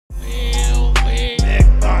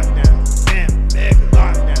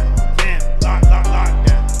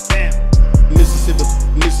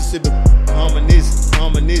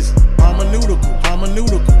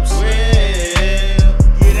noodles. Well,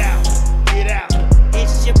 Get out, get out.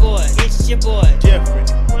 It's your boy, Jeffrey.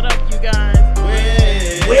 What up, you guys?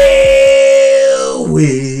 Well,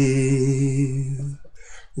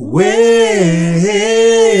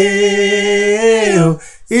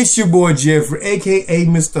 it's your boy Jeffrey, aka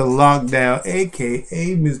Mr. Lockdown,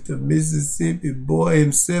 aka Mr. Mississippi boy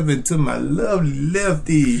himself, and to my lovely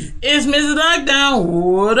lefty. It's Mr. Lockdown.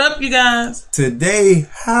 What up, you guys? Today,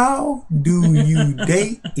 how do you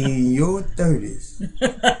date in your 30s?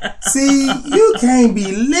 See, you can't be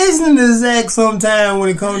listening to Zach sometime when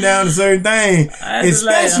it comes down to certain things,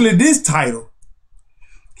 especially this title.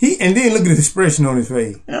 And then look at the expression on his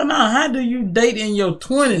face. Hell no, how do you date in your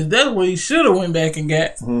 20s? That's what he should have went back and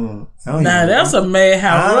got. Now, that's a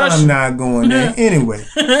madhouse rush. I'm not going there. Anyway,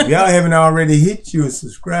 if y'all haven't already, hit your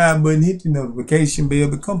subscribe button, hit the notification bell,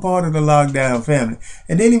 become part of the Lockdown family.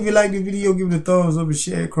 And then if you like the video, give it a thumbs up and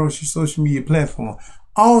share it across your social media platform.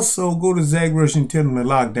 Also, go to Zach Rush and tell them the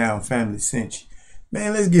Lockdown family sent you.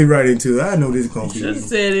 Man, let's get right into it. I know this is going to be Should have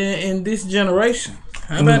said in this generation.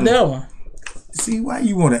 How about that one? See, why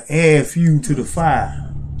you want to add fuel to the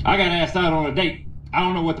fire? I got asked out on a date. I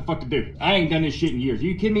don't know what the fuck to do. I ain't done this shit in years. Are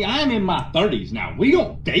you kidding me? I'm in my 30s now. We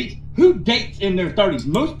don't date. Who dates in their 30s?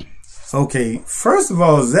 Most. Okay, first of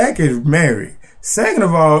all, Zach is married. Second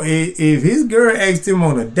of all, if his girl asked him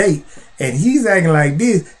on a date and he's acting like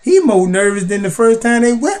this, he more nervous than the first time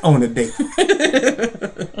they went on a date.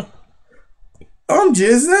 I'm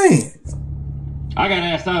just saying. I got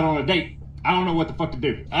asked out on a date. I don't know what the fuck to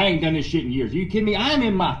do. I ain't done this shit in years. Are you kidding me? I'm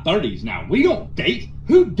in my 30s now. We don't date.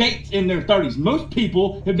 Who dates in their 30s? Most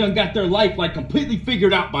people have got their life like completely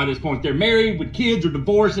figured out by this point. They're married with kids or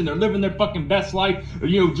divorced and they're living their fucking best life, or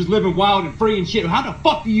just living wild and free and shit. How the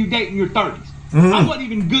fuck do you date in your 30s? I wasn't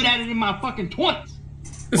even good at it in my fucking 20s.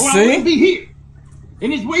 Or I wouldn't be here.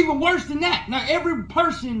 And it's even worse than that. Now every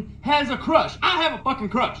person has a crush. I have a fucking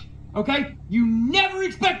crush. Okay? You never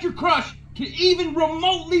expect your crush to even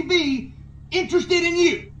remotely be interested in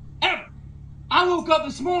you, ever. I woke up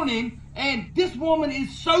this morning and this woman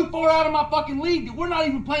is so far out of my fucking league that we're not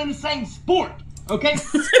even playing the same sport, okay?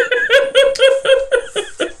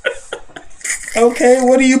 Okay,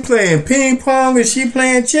 what are you playing? Ping pong and she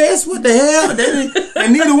playing chess? What the hell?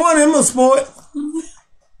 And neither one of them a sport.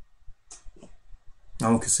 I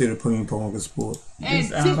don't consider ping pong a sport. And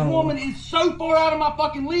this woman is so far out of my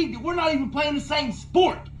fucking league that we're not even playing the same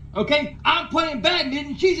sport. Okay, I'm playing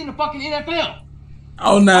badminton. She's in the fucking NFL.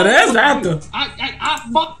 Oh, now that's out there.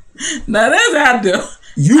 Now that's out there.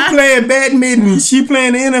 You playing badminton? She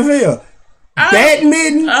playing the NFL.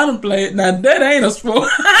 Badminton? I don't play it. Now that ain't a sport.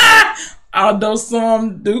 Although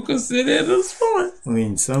some do consider it a sport. I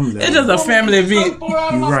mean, some. It's just a family event. So far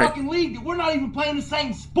out of my fucking league that we're not even playing the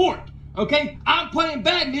same sport. Okay, I'm playing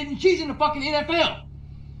badminton. She's in the fucking NFL.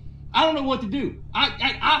 I don't know what to do.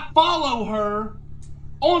 I follow her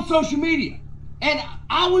on social media. And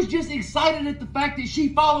I was just excited at the fact that she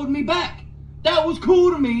followed me back. That was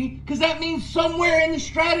cool to me because that means somewhere in the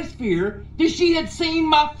stratosphere that she had seen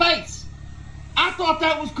my face. I thought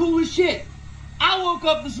that was cool as shit. I woke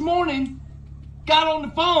up this morning, got on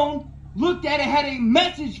the phone, looked at it, had a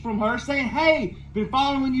message from her saying, hey, been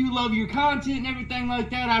following you, love your content and everything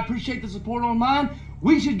like that. I appreciate the support online.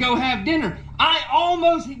 We should go have dinner. I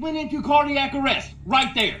almost went into cardiac arrest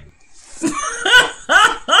right there.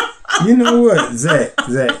 You know what, Zach?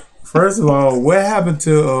 First of all, what happened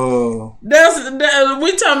to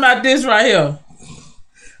we talking about this right here.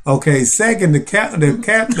 Okay, second, the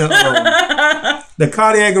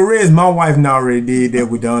cardiac arrest. My wife already did that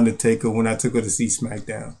with the Undertaker when I took her to see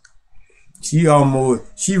SmackDown. She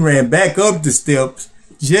ran back up the steps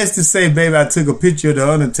just to say, baby, I took a picture of the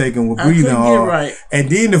Undertaker and was breathing hard. Right. And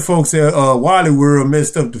then the folks said, Wally World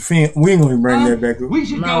messed up the fence. We ain't gonna bring that back up. We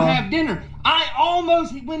should go have dinner. I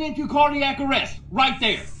almost went into cardiac arrest right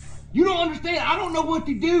there. You don't understand. I don't know what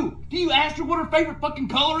to do. Do you ask her what her favorite fucking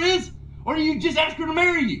color is? Or do you just ask her to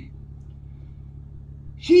marry you?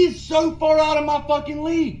 She is so far out of my fucking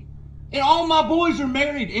league. And all my boys are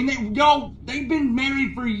married. And they've been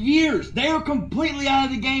married for years. They are completely out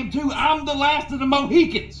of the game too. I'm the last of the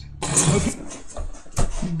Mohicans. Okay.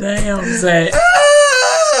 Damn, Zach.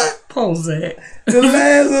 Poor Zach. The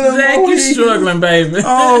last of the Zach, you struggling, baby.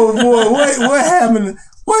 Oh boy, what happened?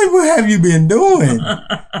 What have you been doing?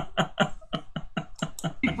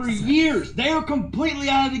 For years. They are completely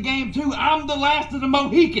out of the game too. I'm the last of the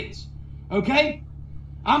Mohicans. Okay?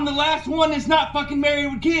 I'm the last one that's not fucking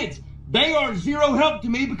married with kids. They are zero help to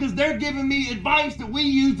me because they're giving me advice that we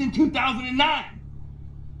used in 2009.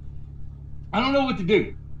 I don't know what to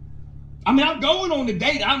do. I mean, I'm going on the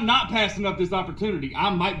date. I'm not passing up this opportunity.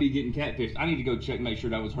 I might be getting catfished. I need to go check, make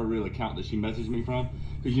sure that was her real account that she messaged me from.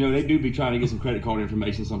 Because, you know, they do be trying to get some credit card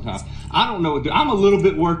information sometimes. I don't know what to do. I'm a little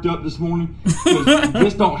bit worked up this morning. Because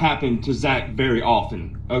this don't happen to Zach very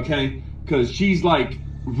often, okay? Because she's, like,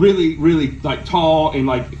 really, really, like, tall and,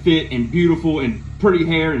 like, fit and beautiful and pretty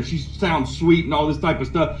hair. And she sounds sweet and all this type of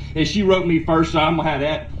stuff. And she wrote me first, so I'm going to have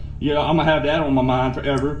that. You know, I'm gonna have that on my mind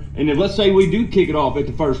forever. And then let's say we do kick it off at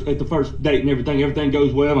the first date and everything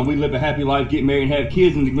goes well, and we live a happy life, get married, and have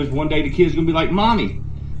kids. And one day the kid's gonna be like, "Mommy,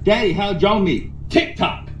 Daddy, how'd y'all meet?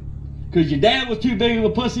 TikTok, because your dad was too big of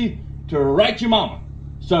a pussy to write your mama,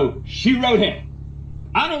 so she wrote him."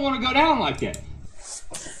 I don't want to go down like that.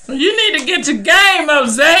 You need to get your game up,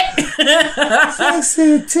 Zach. I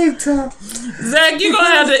said TikTok. Zach, you're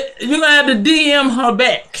gonna have to DM her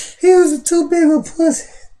back. He was a too big a pussy.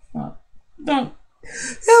 Don't.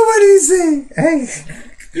 That's what he said. Hey,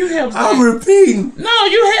 you help Zach. I'm repeating. No,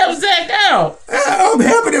 you help Zach out. I'm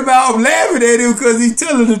helping him out. I'm laughing at him because he's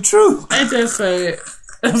telling the truth. Ain't that sad?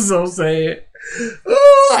 I'm so sad.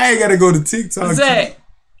 Oh, I ain't got to go to TikTok. Zach.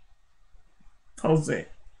 Oh, Zach.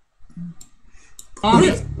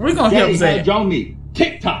 We're going to help Zach. How'd y'all meet?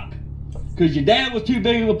 TikTok, because your dad was too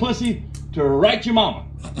big of a pussy to write your mama,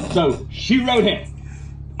 so she wrote him.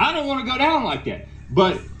 I don't want to go down like that.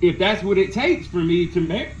 But if that's what it takes for me to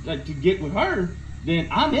get with her, then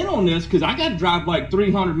I'm in on this, because I got to drive like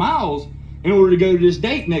 300 miles in order to go to this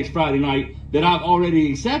date next Friday night that I've already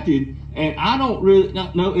accepted. And I don't really,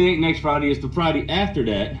 no, it ain't next Friday. It's the Friday after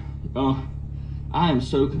that. I am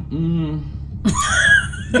so,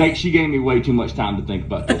 like, she gave me way too much time to think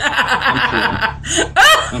about this.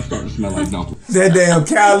 I'm starting to smell like dumplings. That damn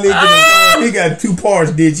cow licking, he got 2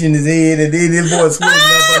 parts ditch in his head, and then this boy swimming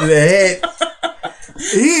up under the hat.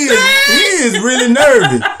 He is really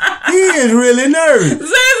nervous. He is really nervous.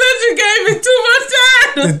 You gave me too much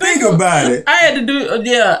time to think about it. I had to do,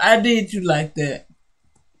 yeah, I did you like that.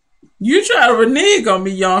 You try to renege on me,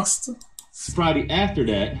 youngster. Friday after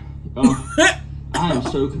that, I am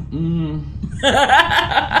so,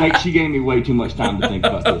 like, she gave me way too much time to think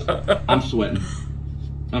about this. I'm sweating.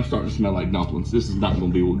 I'm starting to smell like dumplings. This is not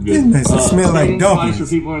going to be good. It smell like dumplings. For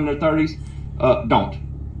people in their 30s, don't.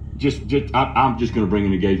 I'm just gonna bring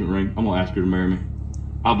an engagement ring. I'm gonna ask her to marry me.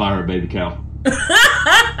 I'll buy her a baby cow.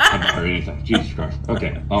 I'll buy her anything. Jesus Christ.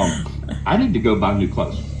 Okay. I need to go buy new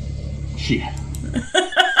clothes. Shit.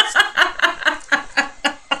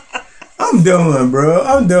 I'm done, bro.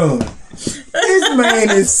 I'm done. This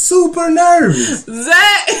man is super nervous.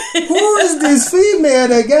 Zach, who is this female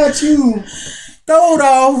that got you thrown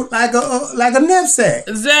off like a knapsack?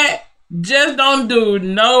 Zach, just don't do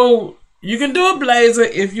no. You can do a blazer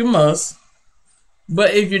if you must.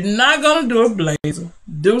 But if you're not going to do a blazer,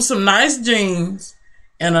 do some nice jeans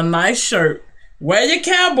and a nice shirt. Wear your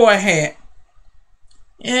cowboy hat.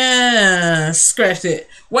 Yeah, scratch that.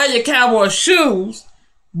 Wear your cowboy shoes.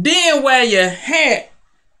 Then wear your hat.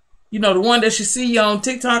 You know, the one that you see you on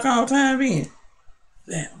TikTok all the time in.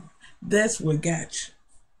 That's what got you.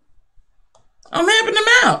 I'm helping them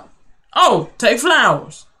out. Oh, take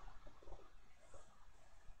flowers.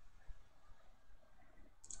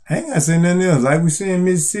 I ain't got to say nothing else. Like we say in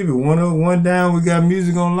Mississippi, one up, one down, we got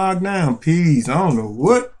music on lockdown. Peace. I don't know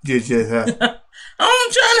what just happened. I'm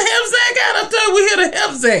trying to help Zach out. I thought we here to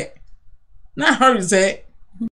help Zach. Not hurt Zach.